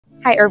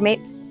Hi herb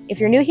mates. If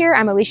you're new here,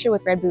 I'm Alicia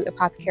with Red Boot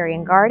Apothecary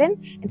and Garden,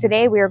 and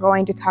today we are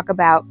going to talk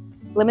about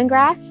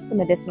lemongrass, the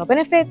medicinal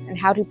benefits, and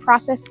how to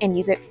process and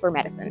use it for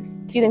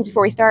medicine. A few things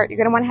before we start: you're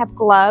going to want to have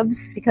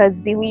gloves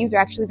because the leaves are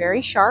actually very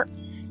sharp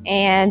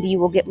and you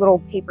will get little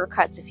paper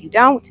cuts if you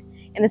don't,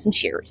 and then some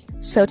shears.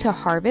 So to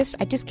harvest,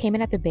 I just came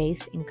in at the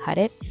base and cut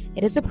it.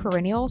 It is a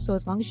perennial, so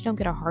as long as you don't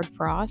get a hard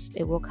frost,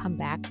 it will come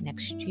back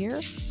next year.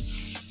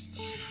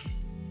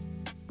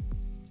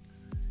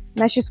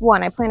 And that's just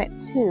one. I planted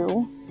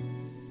two.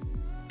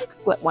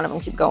 Let one of them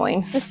keep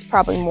going. This is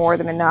probably more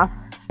than enough.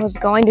 I was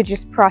going to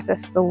just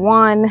process the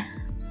one,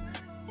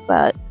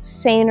 but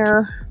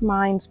saner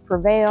minds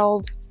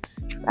prevailed,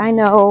 because I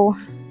know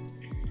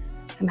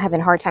I'm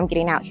having a hard time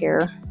getting out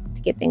here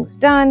to get things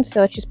done,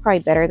 so it's just probably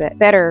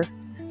better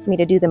for me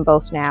to do them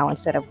both now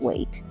instead of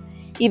wait.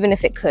 Even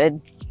if it could,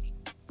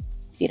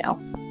 you know,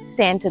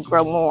 stand to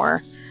grow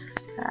more.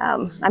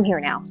 I'm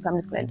here now, so I'm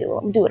just going to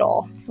do it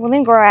all. So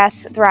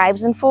lemongrass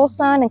thrives in full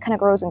sun and kind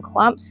of grows in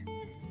clumps.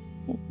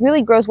 It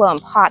really grows well in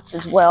pots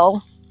as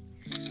well.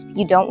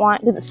 You don't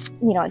want, because it's,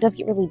 you know, it does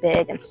get really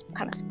big and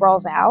kind of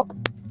sprawls out.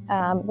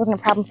 It wasn't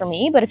a problem for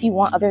me, but if you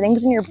want other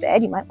things in your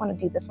bed, you might want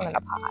to do this one in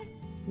a pot.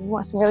 You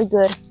want some really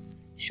good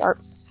sharp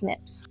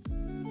snips.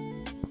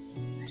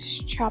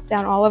 Just chop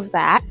down all of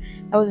that.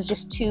 That was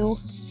just two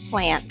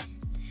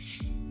plants.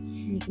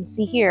 You can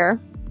see here,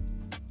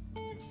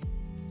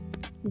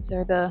 these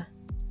are the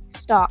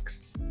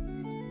stalks.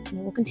 And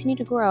it will continue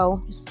to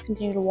grow, just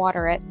continue to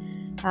water it.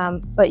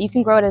 But you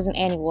can grow it as an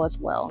annual as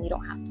well. You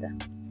don't have to.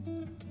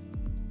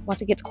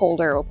 Once it gets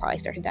colder, it will probably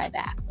start to die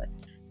back.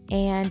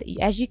 And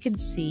as you can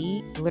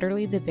see,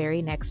 literally the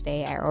very next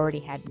day, I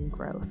already had new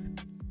growth.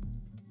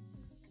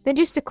 Then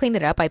just to clean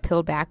it up, I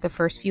peeled back the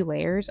first few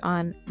layers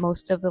on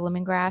most of the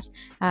lemongrass.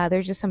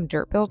 There's just some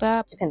dirt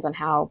buildup. Depends on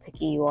how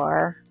picky you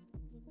are.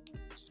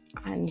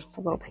 I'm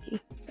a little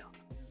picky, so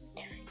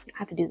you don't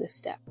have to do this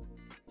step.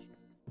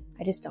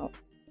 I just don't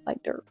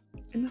like dirt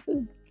in my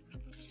food.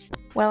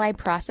 While I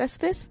process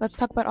this, let's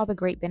talk about all the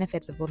great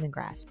benefits of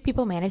lemongrass.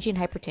 People managing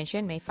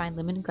hypertension may find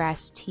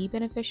lemongrass tea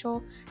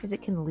beneficial as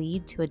it can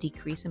lead to a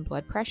decrease in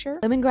blood pressure.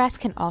 Lemongrass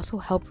can also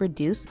help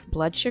reduce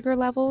blood sugar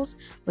levels,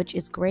 which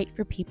is great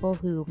for people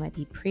who might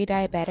be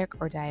pre-diabetic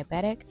or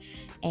diabetic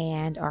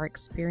and are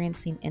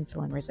experiencing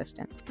insulin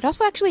resistance. It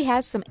also actually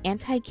has some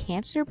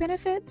anti-cancer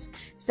benefits.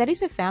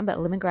 Studies have found that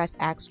lemongrass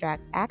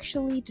extract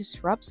actually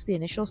disrupts the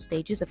initial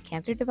stages of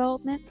cancer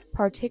development,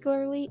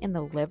 particularly in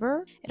the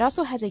liver. It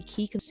also has a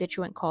key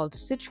constituent called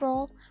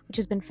citrol, which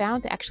has been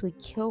found to actually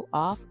kill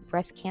off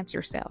breast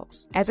cancer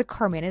cells. As a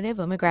carminative,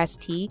 lemongrass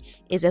tea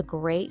is a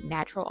great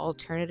natural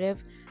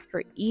alternative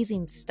for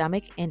easing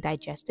stomach and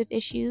digestive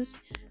issues.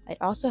 It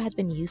also has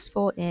been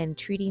useful in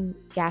treating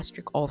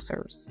gastric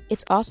ulcers.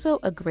 It's also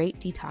a great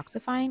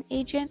detoxifying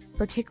agent,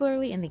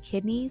 particularly in the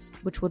kidneys,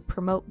 which would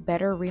promote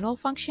better renal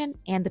function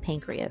and the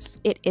pancreas.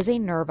 It is a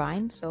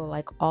nervine, so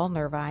like all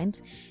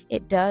nervines,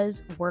 it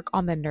does work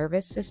on the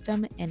nervous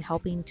system and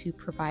helping to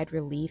provide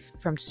relief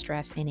from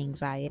stress and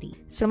anxiety.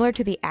 Similar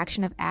to the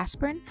action of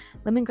aspirin,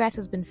 lemongrass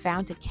has been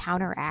found to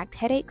counteract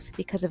headaches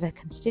because of a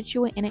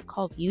constituent in it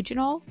called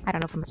eugenol. I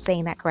don't know if I'm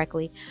saying that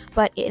correctly,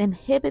 but it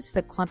inhibits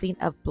the clumping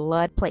of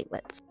blood platelets.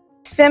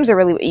 Stems are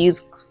really what you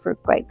use for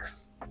like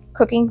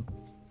cooking.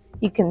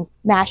 You can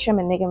mash them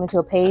and make them into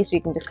a paste, or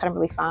you can just cut them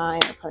really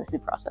fine or put in a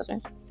food processor.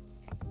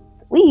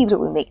 The leaves are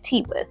what we make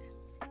tea with.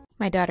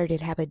 My daughter did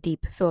have a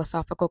deep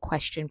philosophical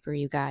question for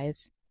you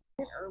guys.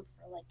 An herb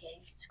for like getting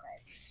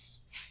subscribers.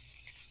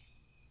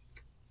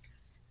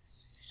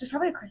 There's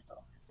probably a crystal.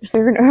 Is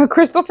there a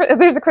crystal for?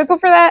 There's a crystal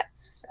for that?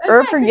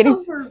 Herb for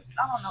getting? For,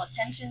 I don't know,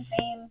 attention,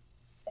 fame,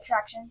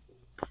 attraction.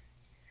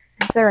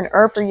 Is there an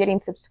herb for getting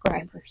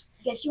subscribers?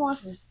 Yes, you want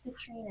some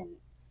citrine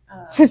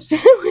and Some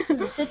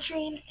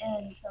citrine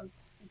and some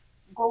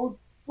gold,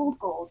 fool's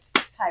gold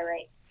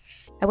pyrite.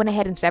 I went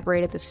ahead and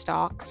separated the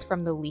stalks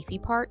from the leafy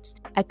parts.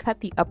 I cut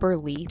the upper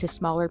leaf to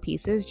smaller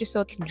pieces just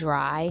so it can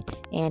dry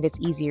and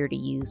it's easier to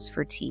use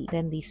for tea.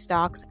 Then the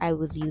stalks I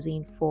was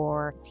using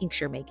for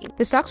tincture making.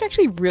 The stalks are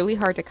actually really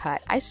hard to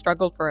cut. I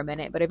struggled for a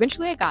minute, but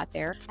eventually I got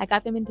there. I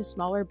got them into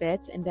smaller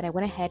bits and then I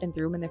went ahead and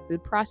threw them in the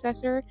food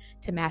processor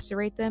to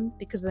macerate them,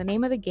 because the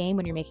name of the game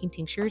when you're making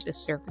tinctures is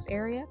surface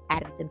area.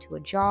 Added them to a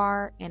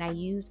jar and I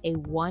used a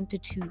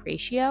 1:2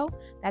 ratio.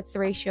 That's the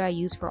ratio I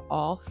use for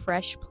all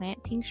fresh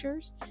plant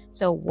tinctures.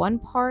 So 1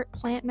 part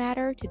plant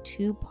matter to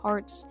 2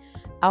 parts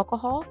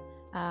alcohol.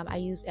 I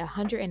used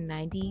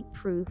 190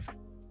 proof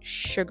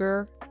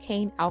sugar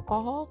cane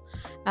alcohol.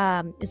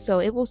 So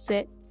it will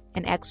sit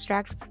and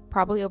extract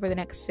probably over the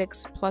next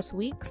 6+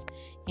 weeks.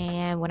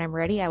 And when I'm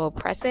ready, I will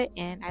press it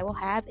and I will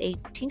have a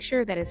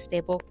tincture that is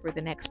stable for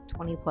the next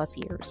 20+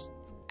 years.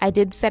 I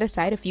did set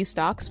aside a few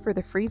stalks for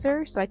the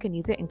freezer so I can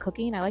use it in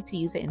cooking. I like to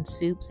use it in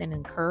soups and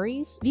in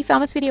curries. If you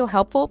found this video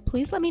helpful,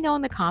 please let me know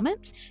in the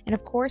comments. And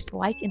of course,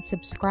 like and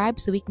subscribe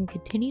so we can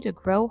continue to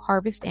grow,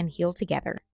 harvest, and heal together.